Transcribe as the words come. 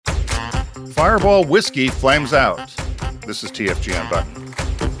Fireball whiskey flames out. This is TFG Unbuttoned.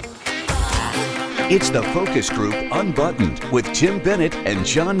 It's the focus group Unbuttoned with Tim Bennett and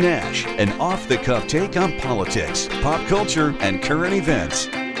John Nash, an off-the-cuff take on politics, pop culture, and current events.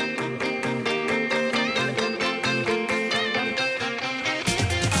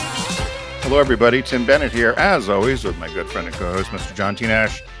 Hello, everybody. Tim Bennett here, as always, with my good friend and co-host, Mr. John T.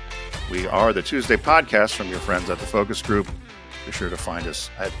 Nash. We are the Tuesday podcast from your friends at the focus group. Be sure to find us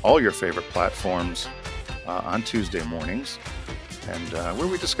at all your favorite platforms on Tuesday mornings, and where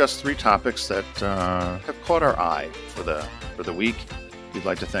we discuss three topics that have caught our eye for the week. We'd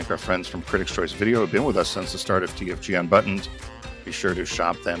like to thank our friends from Critics' Choice Video who have been with us since the start of TFG Unbuttoned. Be sure to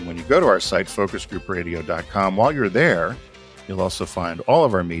shop them when you go to our site, focusgroupradio.com. While you're there, you'll also find all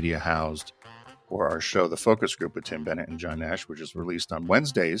of our media housed for our show, The Focus Group with Tim Bennett and John Nash, which is released on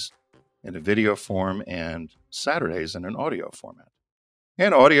Wednesdays in a video form and Saturdays in an audio format.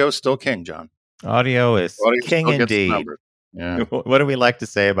 And audio is still king, John. Audio is king indeed. Yeah. What do we like to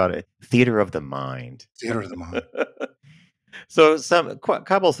say about it? Theater of the mind. Theater of the mind. So,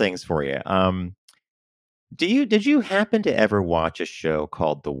 couple things for you. Did you happen to ever watch a show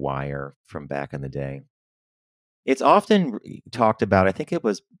called The Wire from back in the day? It's often talked about. I think it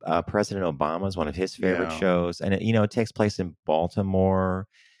was President Obama's one of his favorite shows, and it takes place in Baltimore.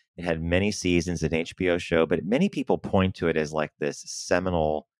 It had many seasons, an HBO show, but many people point to it as like this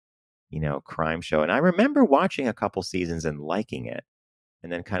seminal, crime show. And I remember watching a couple seasons and liking it,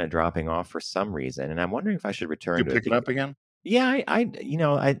 and then kind of dropping off for some reason. And I'm wondering if I should return to it. Pick it up again? Yeah,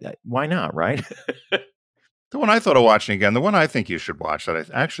 I why not, right? The one I thought of watching again, the one I think you should watch that I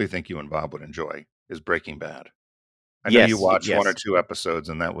actually think you and Bob would enjoy is Breaking Bad. I know you watched one or two episodes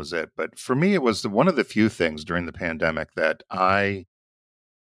and that was it. But for me, it was one of the few things during the pandemic that I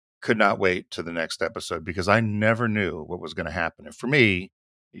could not wait to the next episode because I never knew what was going to happen. And for me,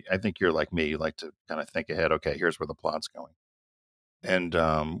 I think you're like me. You like to kind of think ahead. Okay, here's where the plot's going. And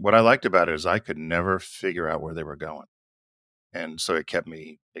what I liked about it is I could never figure out where they were going. And so it kept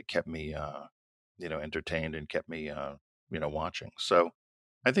me entertained and kept me, watching. So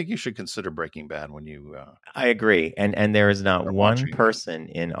I think you should consider Breaking Bad when you. I agree, and there is not one person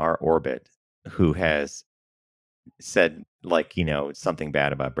in our orbit who has said something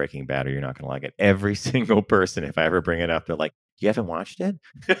bad about Breaking Bad, or you're not going to like it. Every single person, if I ever bring it up, they're like, "You haven't watched it?"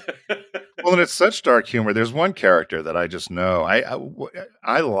 Well, and it's such dark humor. There's one character that I just know.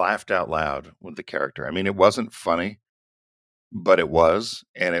 I laughed out loud with the character. I mean, it wasn't funny, but it was,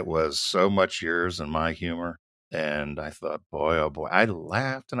 and it was so much yours and my humor. And I thought, boy, oh boy, I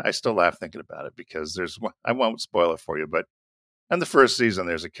laughed, and I still laugh thinking about it because I won't spoil it for you, but in the first season,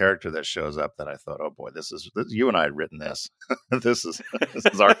 there's a character that shows up that I thought, oh boy, this you and I had written this. this is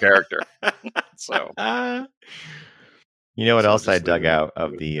our character. So, what else I dug out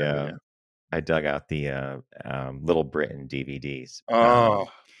of the? I dug out the Little Britain DVDs.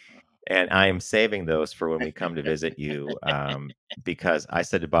 And I am saving those for when we come to visit you, because I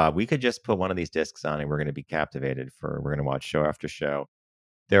said to Bob, we could just put one of these discs on and we're going to be captivated. We're going to watch show after show.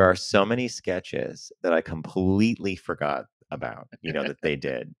 There are so many sketches that I completely forgot about, that they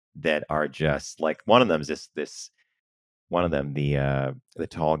did that are just like, one of them is the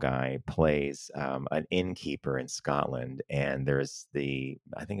tall guy plays an innkeeper in Scotland, and there's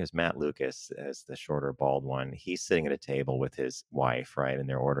I think it was Matt Lucas as the shorter bald one. He's sitting at a table with his wife, right, and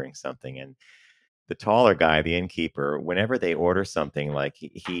they're ordering something, and the taller guy, the innkeeper, whenever they order something, like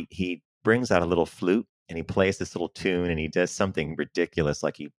he brings out a little flute and he plays this little tune and he does something ridiculous,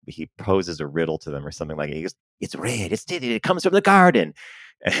 like he poses a riddle to them or something, like he goes, "It's red, it comes from the garden."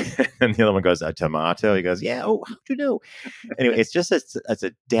 And the other one goes, "A tomato." He goes, "Yeah, oh, how'd you know?" Anyway, it's just it's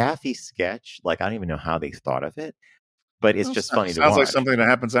a daffy sketch. Like, I don't even know how they thought of it, but it's just funny to watch. Sounds like something that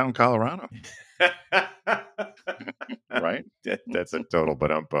happens out in Colorado. Right? That's a total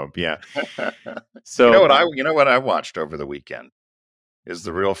bump. Yeah. So you know what I watched over the weekend is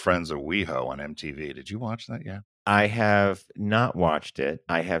The Real Friends of WeHo on MTV. Did you watch that yet? I have not watched it.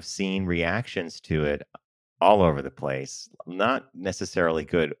 I have seen reactions to it all over the place. Not necessarily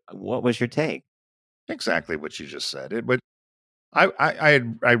good. What was your take? Exactly what you just said. But I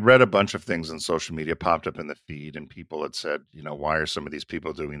read a bunch of things on social media, popped up in the feed, and people had said, why are some of these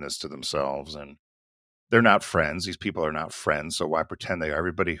people doing this to themselves? And they're not friends. These people are not friends. So why pretend they are?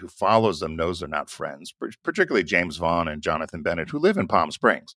 Everybody who follows them knows they're not friends, particularly James Vaughn and Jonathan Bennett, who live in Palm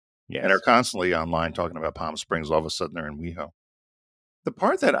Springs and are constantly online talking about Palm Springs. All of a sudden they're in WeHo. The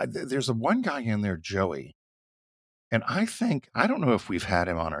part that there's one guy in there, Joey, and I don't know if we've had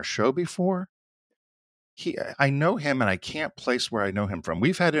him on our show before. I know him, and I can't place where I know him from.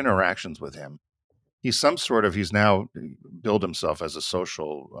 We've had interactions with him, he's now billed himself as a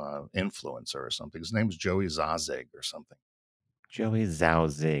social influencer or something. His name's Joey Zazig or something. Joey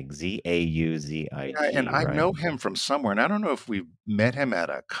Zauzig, Yeah, and Zauzig, I right? know him from somewhere, and I don't know if we met him at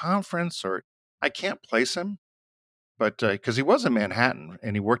a conference or I can't place him, but because he was in Manhattan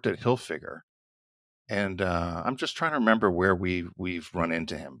and he worked at Hilfiger, and I'm just trying to remember where we've run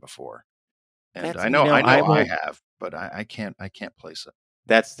into him before. And That's, I I know I will. have, but I can't place it.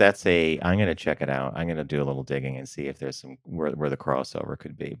 That's a. I'm gonna check it out. I'm gonna do a little digging and see if there's some where the crossover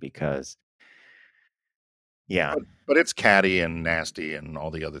could be because yeah. But it's catty and nasty and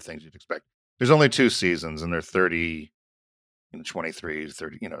all the other things you'd expect. There's only 2 seasons, and they're 30, 23,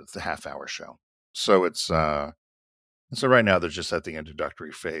 30. It's a half-hour show, so so right now they're just at the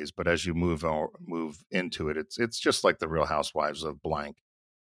introductory phase. But as you move into it, it's just like the Real Housewives of blank.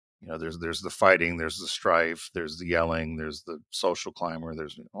 There's the fighting, there's the strife, there's the yelling, there's the social climber,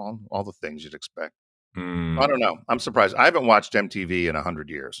 there's all the things you'd expect. I Mm. don't know. I'm surprised. I haven't watched MTV in 100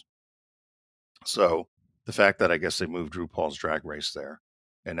 years. So the fact that I guess they moved RuPaul's Drag Race there,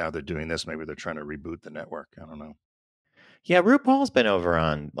 and now they're doing this, maybe they're trying to reboot the network. I don't know. Yeah, RuPaul's been over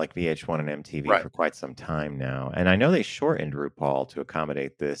on like VH1 and MTV Right? for quite some time now, and I know they shortened RuPaul to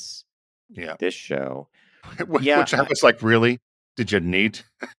accommodate Yeah. this show. Yeah, Which I was like, really? Did you need?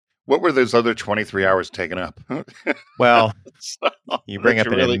 What were those other 23 hours taken up? well, So, you bring that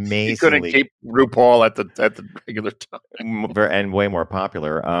up an you couldn't amazingly keep RuPaul at the regular time. and way more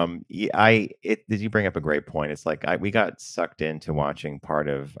popular. Did you bring up a great point? It's like we got sucked into watching part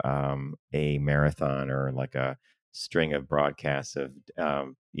of a marathon or like a string of broadcasts of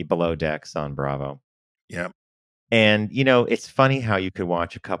Below Decks on Bravo. Yeah. And it's funny how you could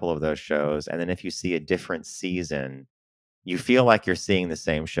watch a couple of those shows, and then if you see a different season, you feel like you're seeing the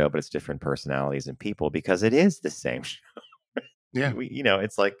same show, but it's different personalities and people because it is the same show. Yeah.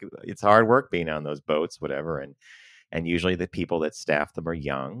 It's like it's hard work being on those boats, whatever, and usually the people that staff them are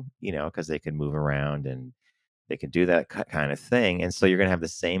young, because they can move around and they can do that kind of thing, and so you're going to have the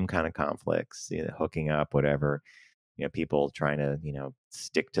same kind of conflicts, hooking up, whatever. People trying to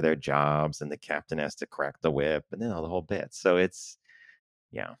stick to their jobs, and the captain has to crack the whip, and then all the whole bit. So it's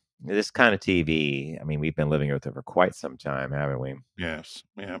yeah, this kind of TV. I mean, we've been living with it for quite some time, haven't we? Yes.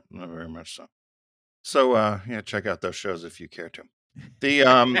 Yeah. Not very much so. So yeah, check out those shows if you care to.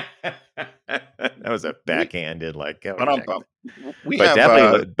 The That was a we backhanded like but check it. we But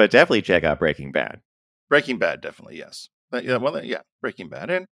have definitely check out Breaking Bad. Breaking Bad, definitely, yes. Yeah, well, yeah, Breaking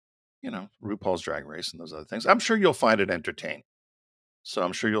Bad, and RuPaul's Drag Race and those other things. I'm sure you'll find it entertaining. So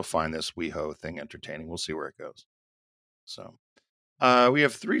I'm sure you'll find this WeHo thing entertaining. We'll see where it goes. So we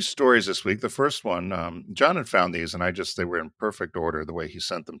have 3 stories this week. The first one, John had found these, and they were in perfect order the way he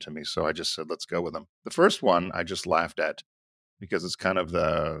sent them to me. So I just said, let's go with them. The first one I just laughed at because it's kind of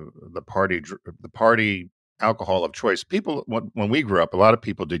the party alcohol of choice. People, when we grew up, a lot of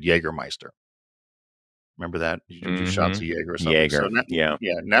people did Jägermeister. Remember that? You do shots of Jaeger or something. Jaeger, So now, yeah.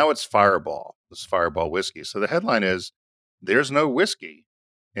 now it's Fireball. This Fireball whiskey. So the headline is, "There's no whiskey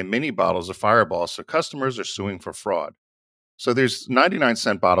in mini bottles of Fireball, so customers are suing for fraud." So there's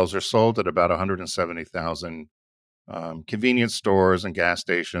 99-cent bottles are sold at about 170,000 convenience stores and gas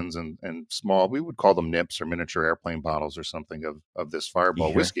stations and small. We would call them nips or miniature airplane bottles or something of this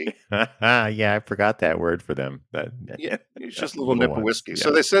Fireball whiskey. Yeah, I forgot that word for them. But Yeah, it's just a little little nip of ones. whiskey. Yeah.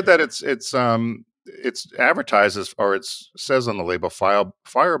 So they said that it's advertised as, or it says on the label,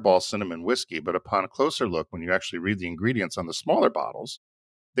 Fireball cinnamon whiskey, but upon a closer look, when you actually read the ingredients on the smaller bottles,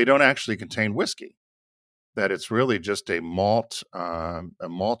 they don't actually contain whiskey. That it's really just a malt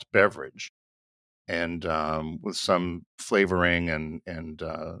beverage, and with some flavoring, and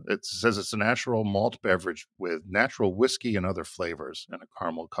it says it's a natural malt beverage with natural whiskey and other flavors and a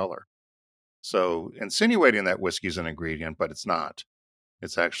caramel color. So insinuating that whiskey is an ingredient, but it's not.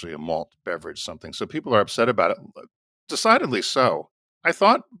 It's actually a malt beverage, something. So people are upset about it. Decidedly so. I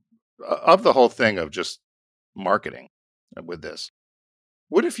thought of the whole thing of just marketing with this.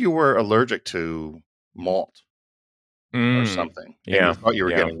 What if you were allergic to malt or something and you Yeah. thought you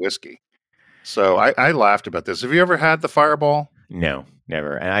were Yeah. getting whiskey? So I laughed about this. Have you ever had the Fireball? No,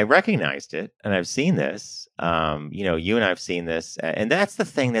 never. And I recognized it, and I've seen this. You and I've seen this, and that's the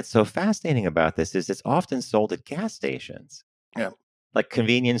thing that's so fascinating about this is it's often sold at gas stations. Yeah. Like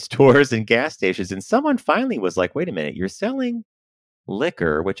convenience stores and gas stations. And someone finally was like, wait a minute, you're selling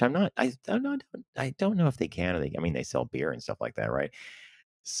liquor, which I don't know if they can. I mean, they sell beer and stuff like that, right?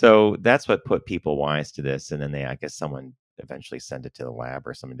 So that's what put people wise to this. And then I guess someone eventually sent it to the lab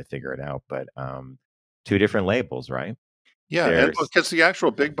or something to figure it out. But 2 different labels, right? Yeah, and There's, because the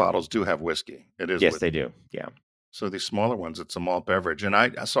actual big bottles do have whiskey. It is yes, with they do. Yeah. So these smaller ones, it's a malt beverage. And I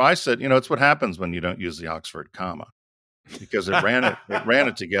said, it's what happens when you don't use the Oxford comma, because it ran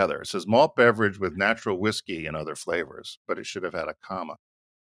it together. It says malt beverage with natural whiskey and other flavors, but it should have had a comma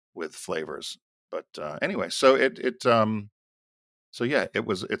with flavors. But anyway, so yeah,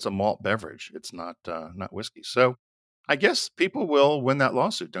 it's a malt beverage. It's not whiskey. So I guess people will win that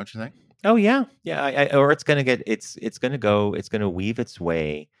lawsuit, don't you think? Oh yeah, yeah. Or it's gonna get it's gonna go it's gonna weave its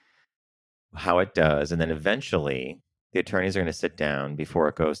way how it does, and then eventually the attorneys are gonna sit down before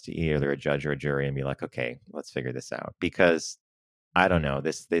it goes to either a judge or a jury and be like, okay, let's figure this out. Because I don't know,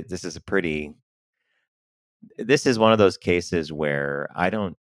 this is a pretty this is one of those cases where I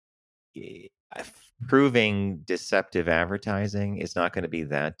don't eh, proving deceptive advertising is not going to be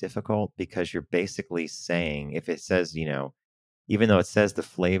that difficult, because you're basically saying, if it says, even though it says the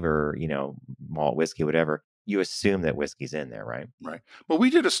flavor, malt whiskey, whatever, you assume that whiskey's in there, right? Right. Well, we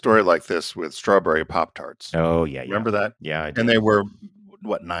did a story like this with strawberry Pop Tarts. Oh yeah, yeah, Remember that? yeah. I And do. they were,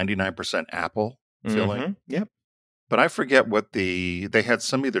 what, 99% apple filling? Yep. But I forget what they had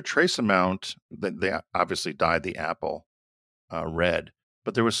some either trace amount that they obviously dyed the apple red,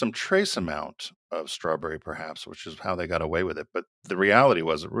 but there was some trace amount of strawberry perhaps, which is how they got away with it. But the reality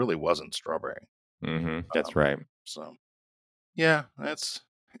was it really wasn't strawberry. That's right. So yeah, it's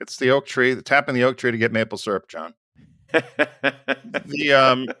the oak tree, the tapping the oak tree to get maple syrup, John.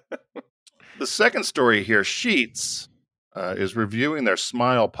 The the second story here, Sheets is reviewing their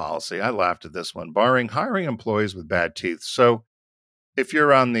smile policy. I laughed at this one, barring hiring employees with bad teeth. So if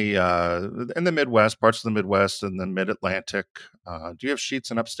you're on the in the Midwest, parts of the Midwest and the Mid Atlantic, do you have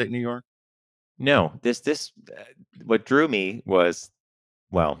Sheets in upstate New York? No, this what drew me was,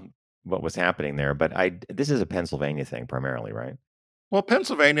 well, what was happening there, but this is a Pennsylvania thing primarily, right? Well,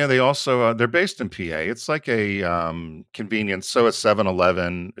 Pennsylvania, they also they're based in PA. It's like a convenience. So it's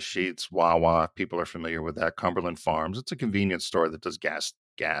 7-Eleven, Sheets, Wawa. People are familiar with that. Cumberland Farms. It's a convenience store that does gas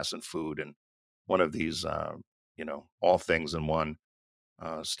and food, and one of these, all things in one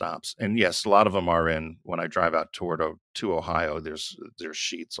stops. And yes, a lot of them are in. When I drive out to Ohio, there's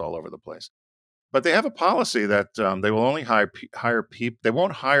Sheets all over the place. But they have a policy that they will only hire people. They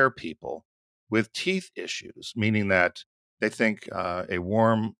won't hire people with teeth issues, meaning that they think a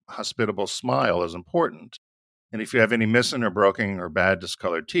warm, hospitable smile is important. And if you have any missing or broken or bad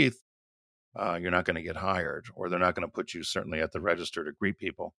discolored teeth, you're not going to get hired, or they're not going to put you certainly at the register to greet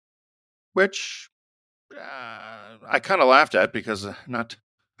people, which I kind of laughed at, because not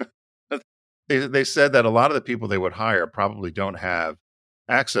they said that a lot of the people they would hire probably don't have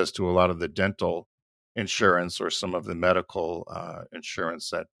access to a lot of the dental insurance or some of the medical insurance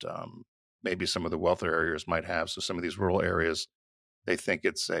that maybe some of the wealthier areas might have. So some of these rural areas, they think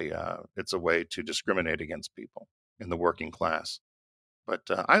it's a way to discriminate against people in the working class. But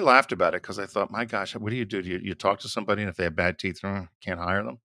I laughed about it because I thought, my gosh, what do you do? You talk to somebody, and if they have bad teeth, can't hire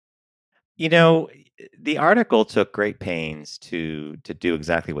them? You know, the article took great pains to do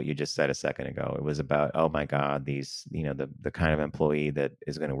exactly what you just said a second ago. It was about, oh my God, these, the kind of employee that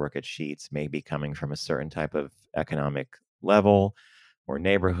is going to work at Sheets may be coming from a certain type of economic level or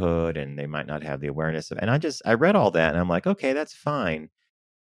neighborhood, and they might not have the awareness of. And I read all that, and I'm like, okay, that's fine,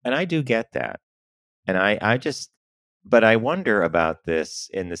 and I do get that, and but I wonder about this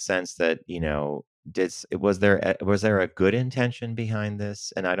in the sense that, was there a good intention behind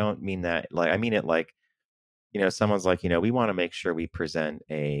this? And I don't mean that, like, I mean it like, someone's like, we want to make sure we present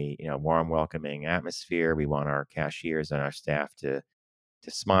a, warm, welcoming atmosphere. We want our cashiers and our staff to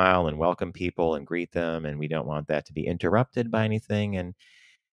smile and welcome people and greet them, and we don't want that to be interrupted by anything. And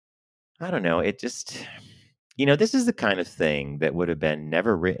I don't know, it just, this is the kind of thing that would have been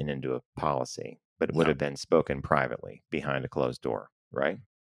never written into a policy, but it would No. have been spoken privately behind a closed door, right?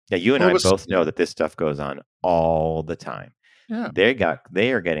 Yeah, you and Well, I both know that this stuff goes on all the time. yeah,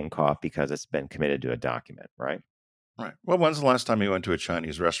 They are getting caught because it's been committed to a document, right? right. Well, when's the last time you went to a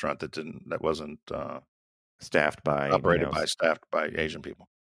Chinese restaurant that wasn't Staffed by, staffed by Asian people?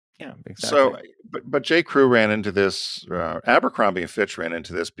 yeah, exactly. So, but J. Crew ran into this. Abercrombie and Fitch ran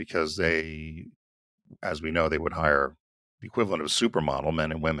into this because they, as we know, they would hire the equivalent of a supermodel,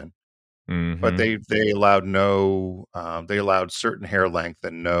 men and women. But Hmm. they allowed no, they allowed certain hair length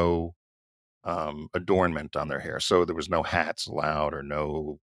and no adornment on their hair. So there was no hats allowed, or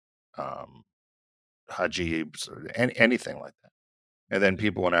no um, hijabs, or anything like that. And then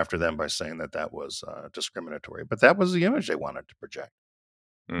people went after them by saying that that was discriminatory. But that was the image they wanted to project.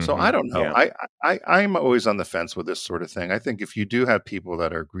 So I don't know. Yeah. I'm always on the fence with this sort of thing. I think if you do have people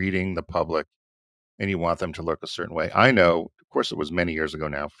that are greeting the public and you want them to look a certain way, I know, of course, it was many years ago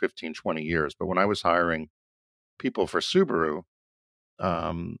now, 15, 20 years. But when I was hiring people for Subaru,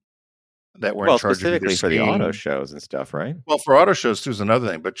 um, that were in Well, charge of either specifically for the auto skiing. shows and stuff, right? Well, for auto shows too is another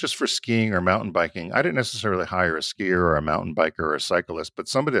thing, but just for skiing or mountain biking, I didn't necessarily hire a skier or a mountain biker or a cyclist, but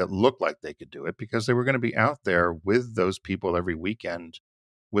somebody that looked like they could do it because they were going to be out there with those people every weekend,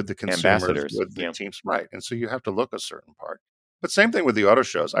 with the consumers, Ambassadors. with the Yeah. teams, right? And so you have to look a certain part. But same thing with the auto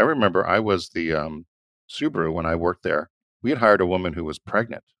shows. I remember I was the Subaru when I worked there. We had hired a woman who was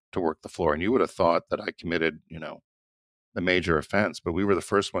pregnant to work the floor, and you would have thought that I committed, a major offense, but we were the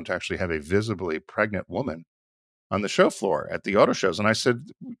first one to actually have a visibly pregnant woman on the show floor at the auto shows. And I said,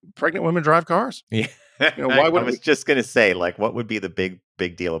 pregnant women drive cars. Yeah. Why I wouldn't we? was just going to say, like, what would be the big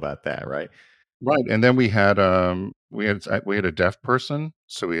deal about that, right? Right. And then we had a deaf person.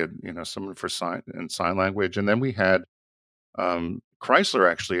 So we had, someone for sign language. And then we had, Chrysler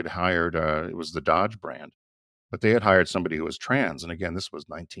actually had hired, it was the Dodge brand, but they had hired somebody who was trans. And again, this was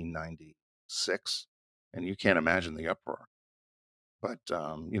 1996. And you can't imagine the uproar. But,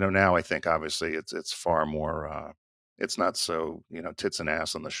 now I think obviously it's far more, it's not so, tits and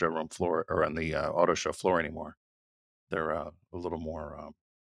ass on the showroom floor or on the auto show floor anymore. They're a little more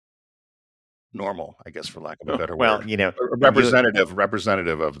normal, I guess, for lack of a better Well, word. and you,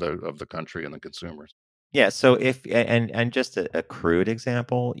 Representative of the country and the consumers. yeah. So if and just a crude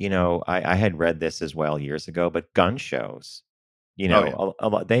example, I had read this as well years ago, but gun shows, Oh yeah. a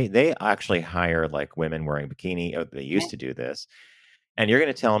lot they actually hire like women wearing bikini. Or they used to do this. And you're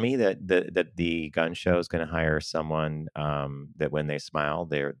going to tell me that the gun show is going to hire someone that when they smile,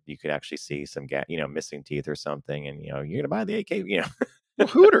 you could actually see some missing teeth or something, and you're going to buy the AK. Well,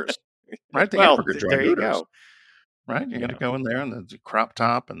 Hooters, right? The Well, hamburger joint, there you Hooters, go. right? You got to go in there and the crop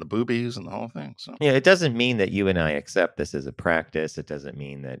top and the boobies and the whole thing. So Yeah, it doesn't mean that you and I accept this as a practice. It doesn't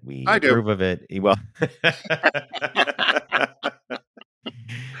mean that we I do. approve of it. Well,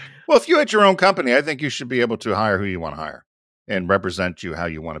 Well, if you had your own company, I think you should be able to hire who you want to hire and represent you how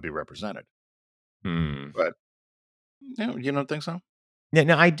you want to be represented. But you don't think so? Yeah,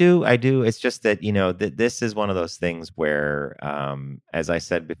 no, I do. I do. It's just that, this is one of those things where, as I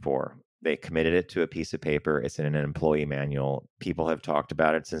said before, they committed it to a piece of paper. It's in an employee manual. People have talked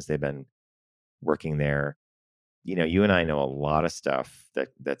about it since they've been working there. You and I know a lot of stuff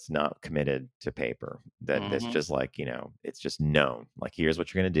that's not committed to paper. That's Mm-hmm. just like, it's just known. Like, here's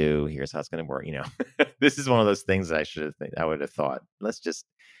what you're going to do. Here's how it's going to work. This is one of those things that I would have thought. Let's just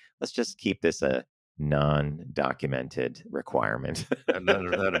keep this a non-documented requirement. And then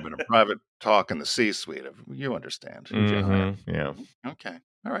that'd have been a private talk in the C-suite of you understand who'd you hire. Yeah. Okay,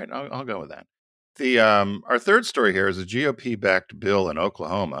 all right, I'll go with that. The our third story here is a GOP-backed bill in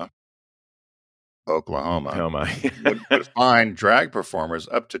Oklahoma Oh my. would fine drag performers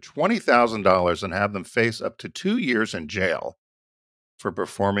up to $20,000 and have them face up to 2 years in jail for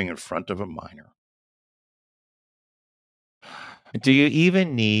performing in front of a minor. Do you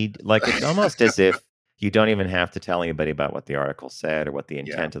even need, like, it's almost as if you don't even have to tell anybody about what the article said or what the Yeah,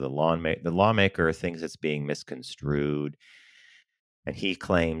 intent of the lawmaker thinks it's being misconstrued. And he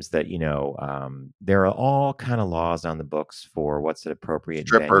claims that, there are all kind of laws on the books for what's an appropriate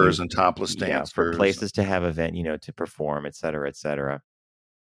strippers venue. and topless Yeah, for dancers. places to have event, to perform, et cetera, et cetera.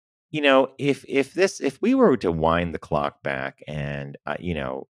 If we were to wind the clock back and, I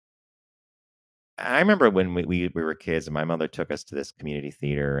remember when we were kids and my mother took us to this community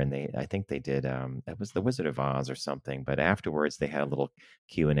theater and I think they did, it was The Wizard of Oz or something, but afterwards they had a little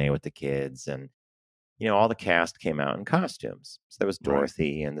Q&A with the kids and, all the cast came out in costumes. So there was Right.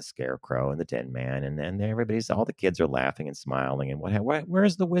 Dorothy and the Scarecrow and the Tin Man, and then all the kids are laughing and smiling and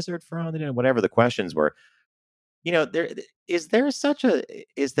where's the wizard from? Whatever the questions were. There is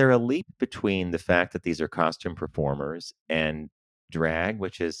there a leap between the fact that these are costume performers and drag,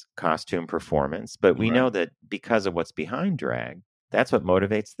 which is costume performance, but we Right. know that because of what's behind drag, that's what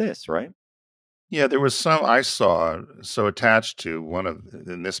motivates this, right? Yeah, there was some I saw so attached to one of,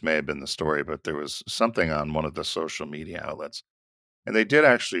 and this may have been the story, but there was something on one of the social media outlets, and they did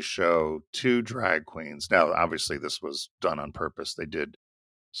actually show two drag queens. Now, obviously, this was done on purpose. They did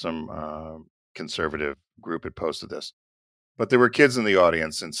some conservative group had posted this, but there were kids in the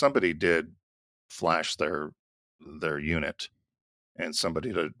audience, and somebody did flash their unit, and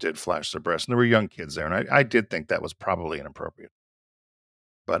somebody did flash their breast, and there were young kids there, and I did think that was probably inappropriate,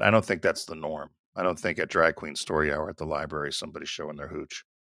 but I don't think that's the norm. I don't think at Drag Queen Story Hour at the library somebody's showing their hooch.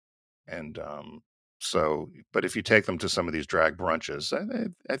 And but if you take them to some of these drag brunches,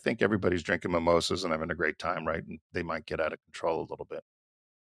 I think everybody's drinking mimosas and having a great time, right? And they might get out of control a little bit.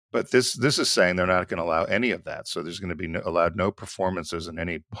 But this is saying they're not going to allow any of that. So there's going to be allowed no performances in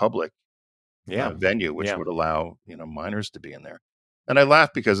any public venue, which would allow minors to be in there. And I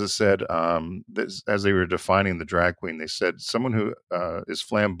laughed because it said as they were defining the drag queen, they said someone who is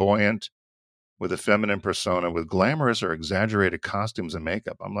flamboyant, with a feminine persona with glamorous or exaggerated costumes and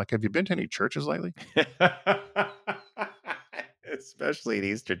makeup. I'm like, have you been to any churches lately? Especially at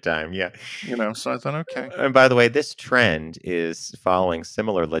Easter time, yeah. So I thought, okay. And by the way, this trend is following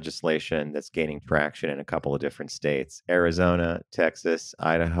similar legislation that's gaining traction in a couple of different states: Arizona, Texas,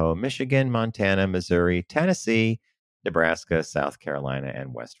 Idaho, Michigan, Montana, Missouri, Tennessee, Nebraska, South Carolina,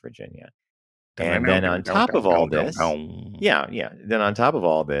 and West Virginia. And then on top of all this, then on top of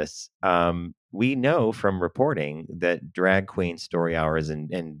all this, we know from reporting that drag queen story hours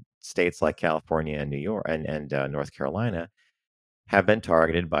in states like California and New York and North Carolina have been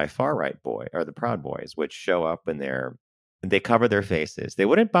targeted by far-right the Proud Boys, which show up in they cover their faces. They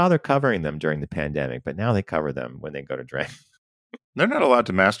wouldn't bother covering them during the pandemic, but now they cover them when they go to drag. They're not allowed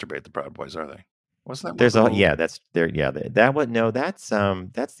to masturbate, the Proud Boys, are they? Wasn't that There's that's there. Yeah, that would no. That's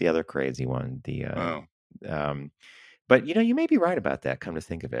the other crazy one. But you may be right about that. Come to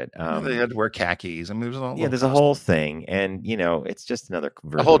think of it, they had to wear khakis. I mean, there's all there's a whole thing, and it's just another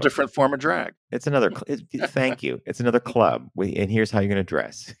a whole different form of drag. It's another. Thank you. It's another club. And here's how you're going to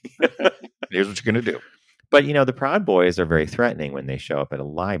dress. Here's what you're going to do. But the Proud Boys are very threatening when they show up at a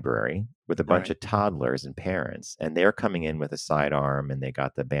library with a bunch of toddlers and parents, and they're coming in with a sidearm, and they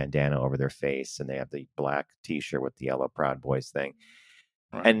got the bandana over their face, and they have the black T-shirt with the yellow Proud Boys thing,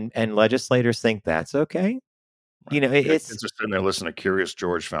 and legislators think that's okay. Right. It's just sitting there listening to Curious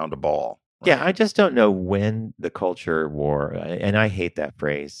George found a ball. Right? Yeah, I just don't know when the culture war, and I hate that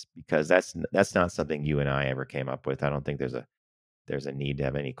phrase because that's not something you and I ever came up with. I don't think there's a need to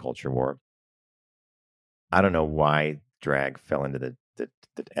have any culture war. I don't know why drag fell into the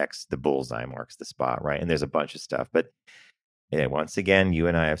bullseye marks the spot, right? And there's a bunch of stuff, but once again, you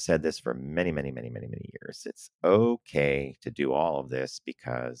and I have said this for many, many, many, many, many years. It's okay to do all of this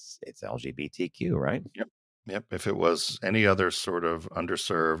because it's LGBTQ, right? Yep. If it was any other sort of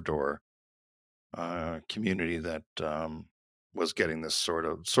underserved or community that was getting this sort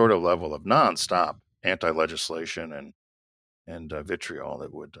of level of nonstop anti-legislation and vitriol,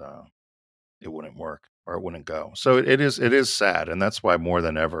 it wouldn't work or it wouldn't go. So it is sad, and that's why more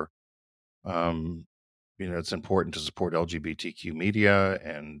than ever, it's important to support LGBTQ media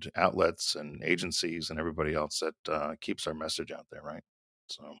and outlets and agencies and everybody else that keeps our message out there, right?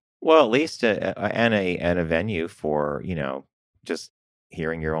 So. Well, at least and a venue for just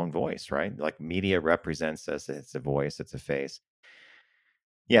hearing your own voice, right? Like media represents us; it's a voice, it's a face.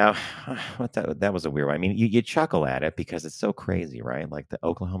 Yeah, that was a weird one. I mean, you chuckle at it because it's so crazy, right? Like the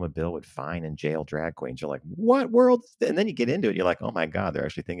Oklahoma bill would fine and jail drag queens. You're like, what world? And then you get into it, you're like, oh my God, they're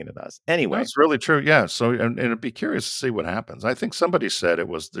actually thinking of us. Anyway, that's really true. Yeah. So, and it'd be curious to see what happens. I think somebody said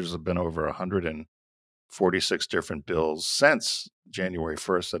there's been over 146 different bills since January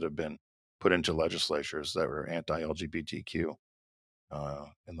 1st that have been put into legislatures that were anti-LGBTQ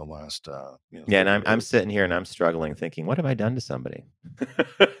in the last. And I'm sitting here and I'm struggling, thinking, what have I done to somebody?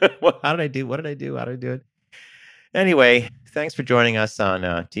 How did I do? What did I do? How did I do it? Anyway, thanks for joining us on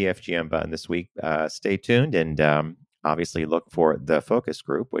TFG Unbuttoned this week. Stay tuned and obviously look for the focus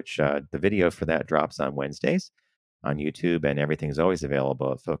group, which the video for that drops on Wednesdays on YouTube, and everything's always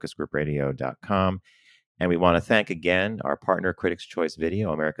available at focusgroupradio.com. And we want to thank again our partner, Critics' Choice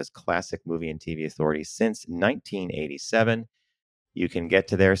Video, America's classic movie and TV authority since 1987. You can get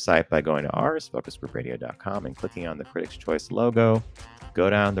to their site by going to ours, focusgroupradio.com, and clicking on the Critics' Choice logo.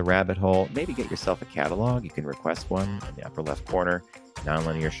 Go down the rabbit hole. Maybe get yourself a catalog. You can request one in the upper left corner.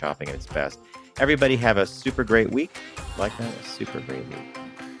 Nonlinear shopping at its best. Everybody have a super great week. Like that? A super great week.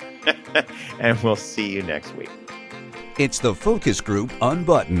 And we'll see you next week. It's the Focus Group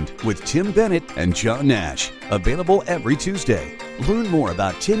Unbuttoned with Tim Bennett and John Nash. Available every Tuesday. Learn more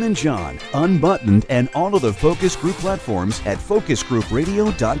about Tim and John, Unbuttoned, and all of the Focus Group platforms at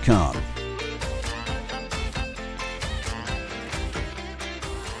focusgroupradio.com.